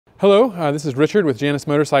Hello, this is Richard with Janus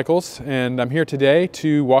Motorcycles, and I'm here today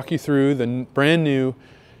to walk you through the brand new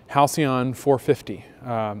Halcyon 450.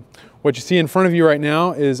 What you see in front of you right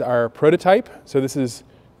now is our prototype. So this is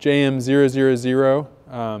JM000.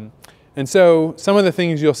 And so some of the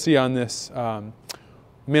things you'll see on this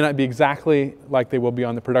may not be exactly like they will be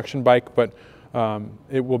on the production bike, but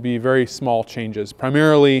it will be very small changes.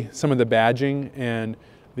 Primarily some of the badging and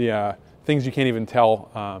the things you can't even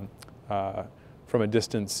tell from a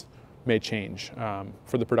distance may change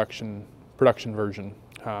for the production version.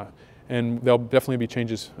 And there'll definitely be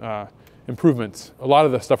changes, improvements. A lot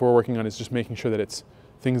of the stuff we're working on is just making sure that it's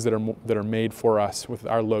things that are made for us with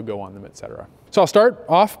our logo on them, etc. So I'll start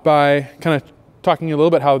off by kind of talking a little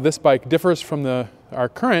bit how this bike differs from our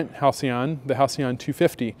current Halcyon, the Halcyon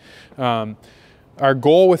 250. Our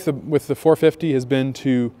goal with the 450 has been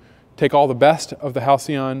to take all the best of the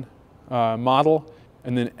Halcyon model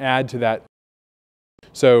and then add to that.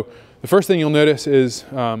 So the first thing you'll notice is,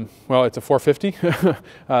 well, it's a 450.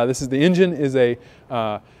 This is the engine is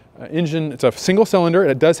it's a single cylinder.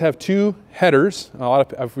 It does have two headers.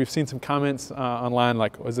 We've seen some comments online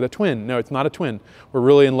like, was it a twin? No, it's not a twin. We're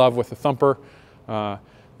really in love with the Thumper, the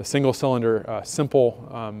single cylinder,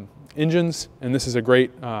 simple engines, and this is a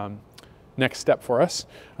great next step for us.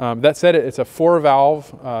 That said, it's a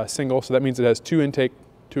 4-valve single, so that means it has 2 intake,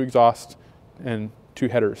 2 exhaust, and 2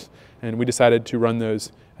 headers. And we decided to run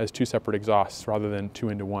those as 2 separate exhausts rather than 2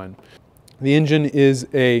 into 1. The engine is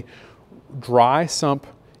a dry sump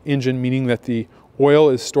engine, meaning that the oil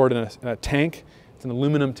is stored in a tank. It's an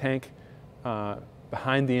aluminum tank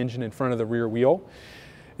behind the engine in front of the rear wheel.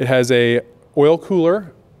 It has a oil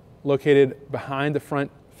cooler located behind the front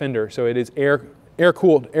fender. So it is air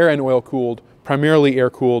and oil cooled, primarily air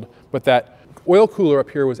cooled, but that oil cooler up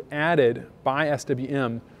here was added by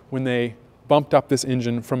SWM when they bumped up this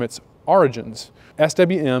engine from its origins.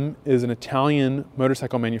 SWM is an Italian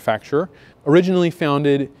motorcycle manufacturer, originally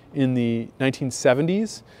founded in the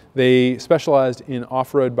 1970s. They specialized in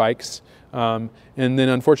off-road bikes, and then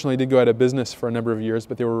unfortunately did go out of business for a number of years,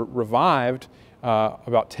 but they were revived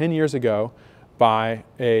about 10 years ago by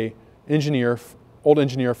an old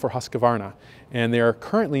engineer for Husqvarna, and they are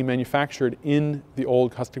currently manufactured in the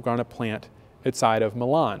old Husqvarna plant outside of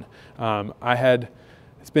Milan.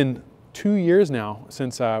 It's been 2 years now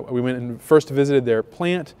since we went and first visited their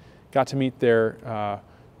plant, got to meet their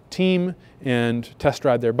team and test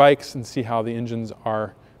ride their bikes and see how the engines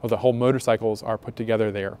are, or the whole motorcycles are put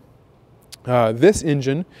together there. This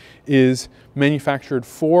engine is manufactured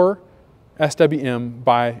for SWM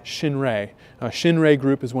by Shinrei. Shinrei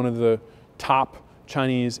Group is one of the top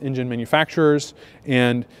Chinese engine manufacturers,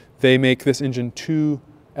 and they make this engine to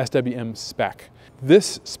SWM spec.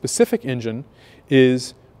 This specific engine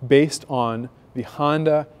is based on the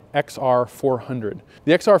Honda XR400.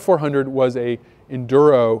 The XR400 was a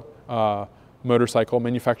enduro motorcycle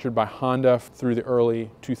manufactured by Honda through the early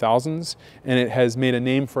 2000s, and it has made a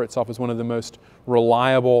name for itself as one of the most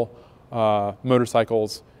reliable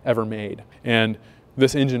motorcycles ever made. And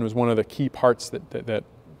this engine was one of the key parts that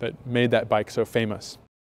made that bike so famous.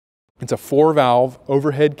 It's a 4-valve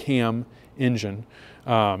overhead cam engine,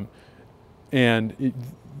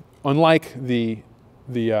 unlike the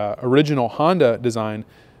original Honda design,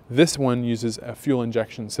 this one uses a fuel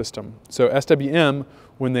injection system. So SWM,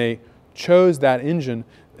 when they chose that engine,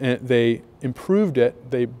 they improved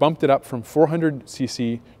it. They bumped it up from 400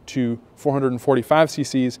 cc to 445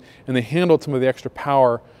 cc's, and they handled some of the extra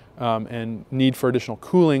power and need for additional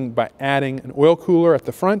cooling by adding an oil cooler at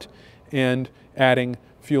the front and adding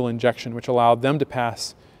fuel injection, which allowed them to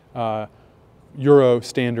pass Euro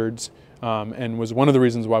standards, and was one of the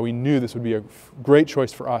reasons why we knew this would be a great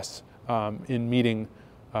choice for us in meeting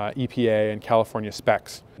EPA and California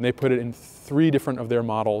specs. And they put it in 3 different of their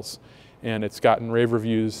models, and it's gotten rave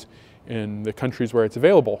reviews in the countries where it's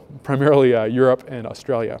available, primarily Europe and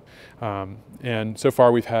Australia. And so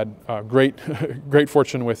far we've had great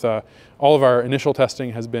fortune with all of our initial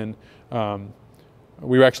testing has been,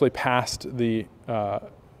 we actually passed the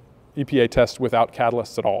EPA test without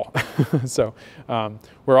catalysts at all. So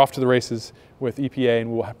we're off to the races with EPA, and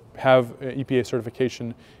we'll have EPA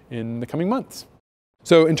certification in the coming months.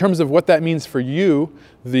 So in terms of what that means for you,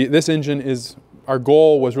 this engine our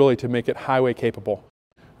goal was really to make it highway capable.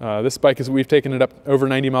 This bike we've taken it up over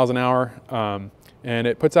 90 miles an hour, and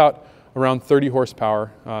it puts out around 30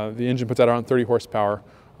 horsepower. The engine puts out around 30 horsepower.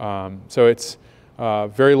 So it's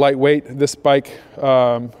very lightweight. This bike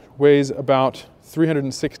weighs about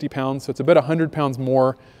 360 pounds, so it's about 100 pounds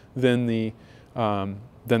more than the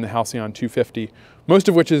Halcyon 250, most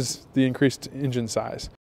of which is the increased engine size.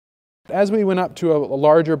 As we went up to a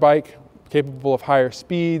larger bike, capable of higher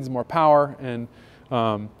speeds, more power, and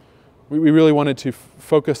we really wanted to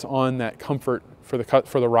focus on that comfort for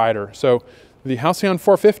the rider. So the Halcyon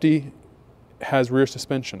 450 has rear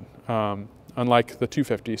suspension, unlike the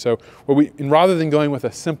 250. So rather than going with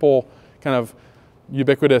a simple kind of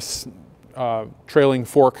ubiquitous trailing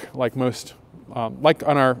fork like most, like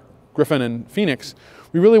on our Griffin and Phoenix,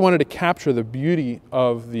 we really wanted to capture the beauty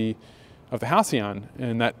of the Halcyon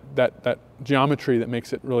and that geometry that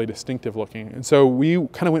makes it really distinctive looking. And so we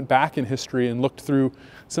kind of went back in history and looked through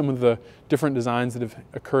some of the different designs that have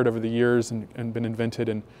occurred over the years and been invented.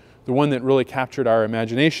 And the one that really captured our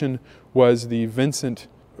imagination was the Vincent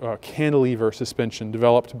Cantilever Suspension,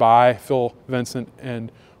 developed by Phil Vincent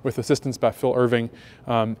and with assistance by Phil Irving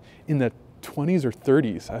in the 20s or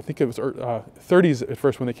 30s. I think it was 30s at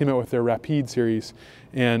first when they came out with their Rapide series.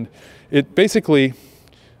 And it basically,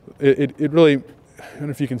 it really, I don't know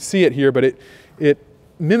if you can see it here, but it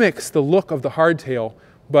mimics the look of the hardtail,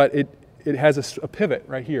 but it has a pivot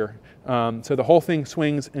right here. So the whole thing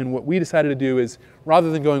swings, and what we decided to do is, rather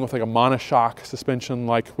than going with like a monoshock suspension,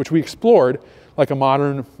 which we explored, like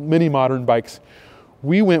many modern bikes,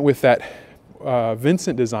 we went with that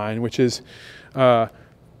Vincent design, which is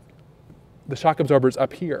the shock absorbers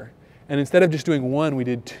up here. And instead of just doing one, we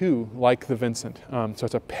did two, like the Vincent. So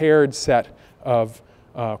it's a paired set of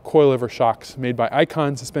coilover shocks made by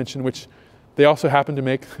Icon Suspension, which they also happen to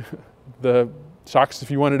make the shocks.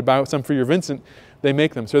 If you wanted to buy some for your Vincent, they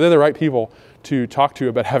make them. So they're the right people to talk to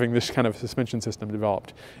about having this kind of suspension system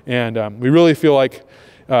developed. And we really feel like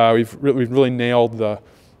we've really nailed the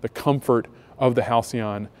comfort of the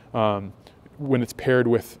Halcyon when it's paired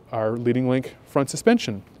with our leading link front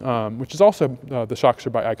suspension, which is also, the shocks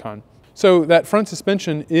are by Icon. So that front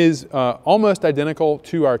suspension is almost identical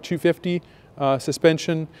to our 250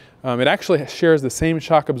 suspension. It actually shares the same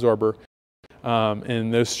shock absorber,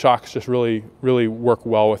 and those shocks just really work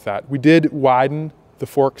well with that. We did widen the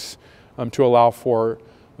forks to allow for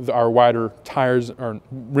our wider tires, or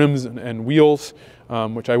rims and wheels,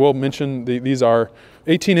 which I will mention, these are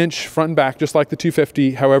 18-inch front and back, just like the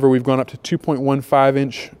 250. However, we've gone up to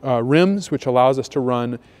 2.15-inch rims, which allows us to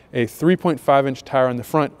run a 3.5-inch tire in the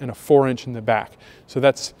front and a 4-inch in the back. So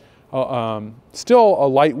that's still a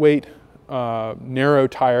lightweight, narrow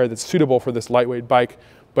tire that's suitable for this lightweight bike,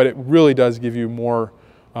 but it really does give you more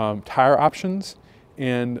tire options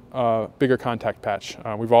and bigger contact patch.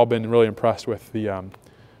 We've all been really impressed with the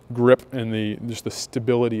grip and just the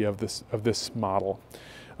stability of this model.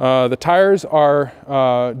 The tires are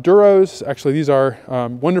Duros. Actually, these are a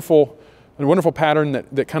wonderful pattern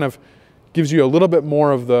that kind of gives you a little bit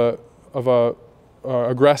more of a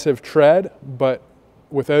aggressive tread, but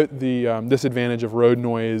without the disadvantage of road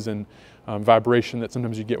noise and vibration that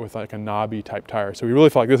sometimes you get with like a knobby type tire. So we really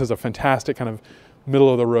feel like this is a fantastic kind of middle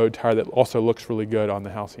of the road tire that also looks really good on the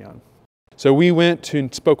Halcyon. So we went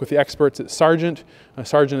and spoke with the experts at Sargent.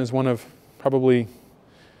 Sargent is one of probably,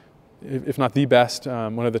 if not the best,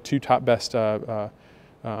 one of the two top best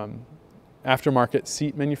aftermarket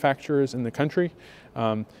seat manufacturers in the country.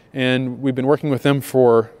 And we've been working with them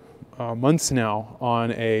for months now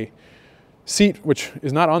on a seat, which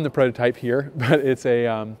is not on the prototype here, but it's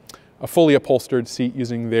a fully upholstered seat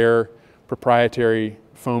using their proprietary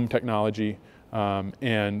foam technology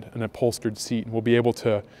and an upholstered seat. And we'll be able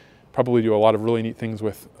to probably do a lot of really neat things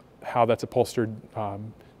with how that's upholstered,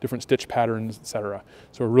 different stitch patterns, etc.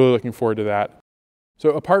 So we're really looking forward to that.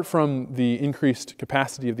 So apart from the increased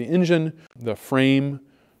capacity of the engine, the frame,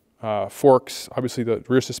 forks, obviously the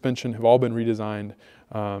rear suspension have all been redesigned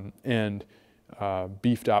and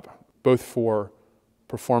beefed up, both for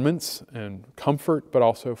performance and comfort, but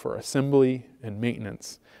also for assembly and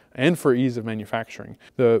maintenance, and for ease of manufacturing.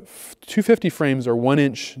 The 250 frames are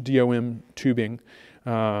 1-inch DOM tubing,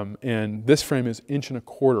 and this frame is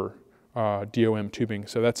 1.25 inch DOM tubing.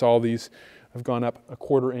 So that's all these have gone up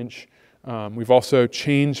 1/4 inch. We've also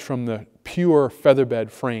changed from the pure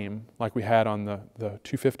featherbed frame like we had on the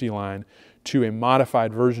 250 line to a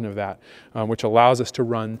modified version of that, which allows us to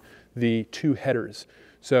run the two headers.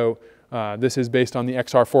 So this is based on the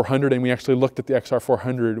XR400, and we actually looked at the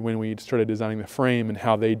XR400 when we started designing the frame and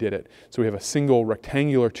how they did it. So we have a single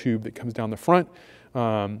rectangular tube that comes down the front,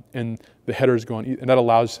 and the headers go on, and that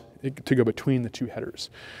allows it to go between the two headers.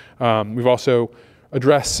 We've also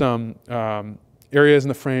addressed some areas in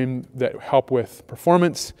the frame that help with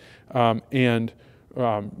performance, and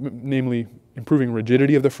namely improving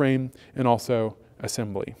rigidity of the frame and also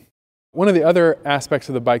assembly. One of the other aspects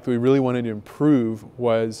of the bike that we really wanted to improve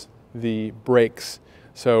was the brakes.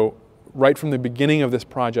 So right from the beginning of this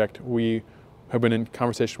project, we have been in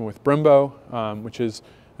conversation with Brembo, which is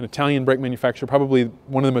an Italian brake manufacturer, probably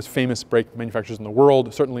one of the most famous brake manufacturers in the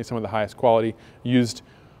world, certainly some of the highest quality, used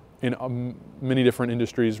in many different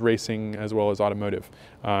industries, racing as well as automotive.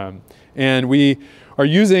 And we are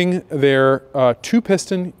using their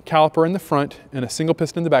two-piston caliper in the front and a single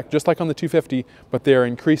piston in the back, just like on the 250, but they're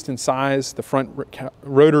increased in size. The front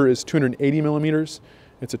rotor is 280 millimeters.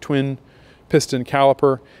 It's a twin piston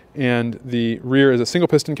caliper, and the rear is a single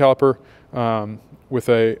piston caliper with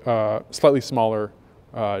a slightly smaller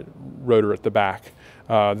rotor at the back.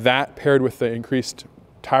 That paired with the increased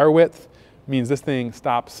tire width means this thing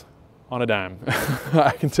stops on a dime.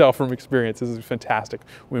 I can tell from experience. This is fantastic.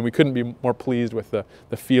 We couldn't be more pleased with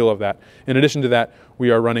the feel of that. In addition to that,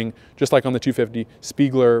 we are running, just like on the 250,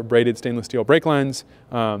 Spiegler braided stainless steel brake lines,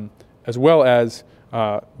 as well as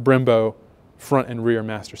Brembo front and rear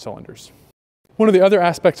master cylinders. One of the other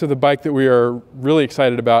aspects of the bike that we are really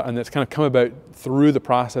excited about, and that's kind of come about through the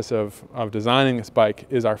process of designing this bike,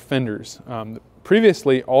 is our fenders.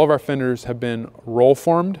 Previously, all of our fenders have been roll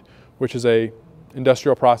formed, which is a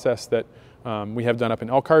industrial process that we have done up in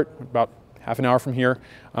Elkhart, about half an hour from here.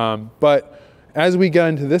 But as we got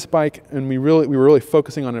into this bike, and we were really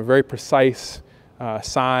focusing on a very precise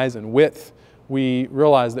size and width, we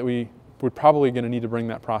realized that we were probably going to need to bring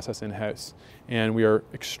that process in-house. And we are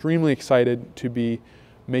extremely excited to be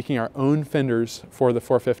making our own fenders for the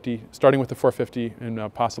 450, starting with the 450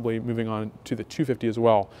 and possibly moving on to the 250 as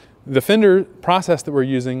well. The fender process that we're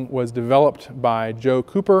using was developed by Joe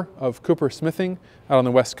Cooper of Cooper Smithing out on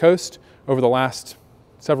the West Coast over the last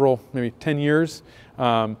several, maybe 10 years.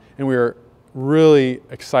 And we are really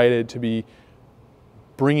excited to be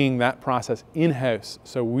bringing that process in-house.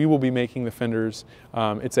 So we will be making the fenders.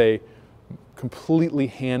 It's a completely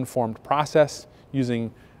hand-formed process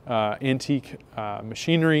using antique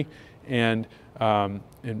machinery, and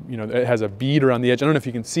you know, it has a bead around the edge. I don't know if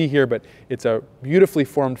you can see here, but it's a beautifully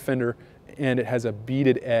formed fender, and it has a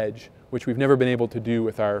beaded edge, which we've never been able to do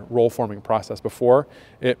with our roll forming process before.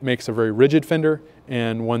 It makes a very rigid fender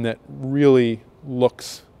and one that really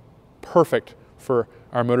looks perfect for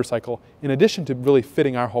our motorcycle, in addition to really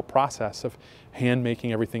fitting our whole process of hand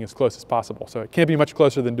making everything as close as possible. So it can't be much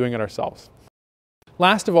closer than doing it ourselves.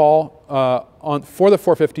 Last of all, for the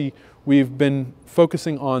 450, we've been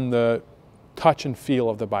focusing on the touch and feel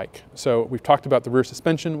of the bike. So we've talked about the rear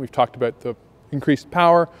suspension, we've talked about the increased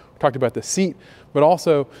power, we've talked about the seat, but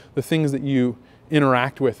also the things that you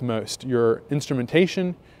interact with most: your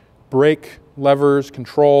instrumentation, brake, levers,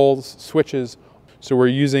 controls, switches. So we're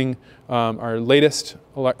using our latest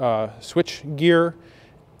switch gear,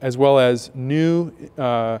 as well as new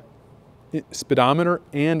speedometer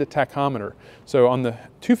and a tachometer. So on the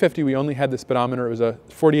 250, we only had the speedometer. It was a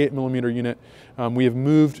 48 millimeter unit. We have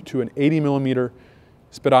moved to an 80 millimeter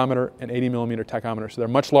speedometer and 80 millimeter tachometer. So they're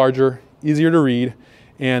much larger, easier to read,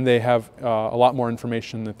 and they have a lot more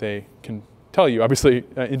information that they can tell you. Obviously,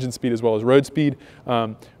 engine speed as well as road speed.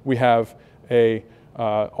 We have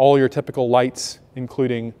all your typical lights,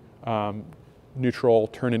 including neutral,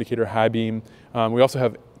 turn indicator, high beam. We also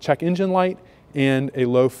have check engine light and a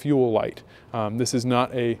low fuel light. This is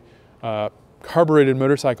not a carbureted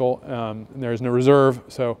motorcycle. There is no reserve,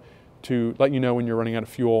 so to let you know when you're running out of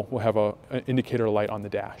fuel, we'll have an indicator light on the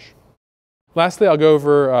dash. Lastly, I'll go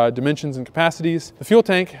over dimensions and capacities. The fuel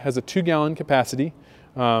tank has a 2-gallon capacity.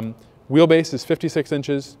 Wheelbase is 56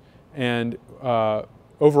 inches, and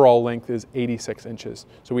overall length is 86 inches.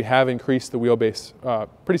 So we have increased the wheelbase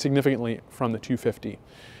pretty significantly from the 250.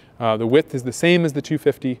 The width is the same as the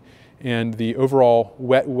 250, and the overall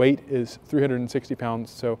wet weight is 360 pounds,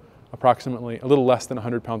 so approximately a little less than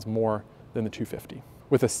 100 pounds more than the 250,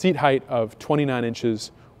 with a seat height of 29 inches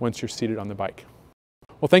once you're seated on the bike.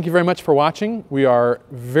 Well, thank you very much for watching. We are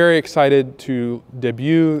very excited to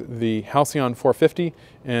debut the Halcyon 450,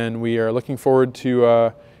 and we are looking forward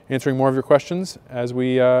to answering more of your questions as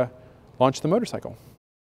we launch the motorcycle.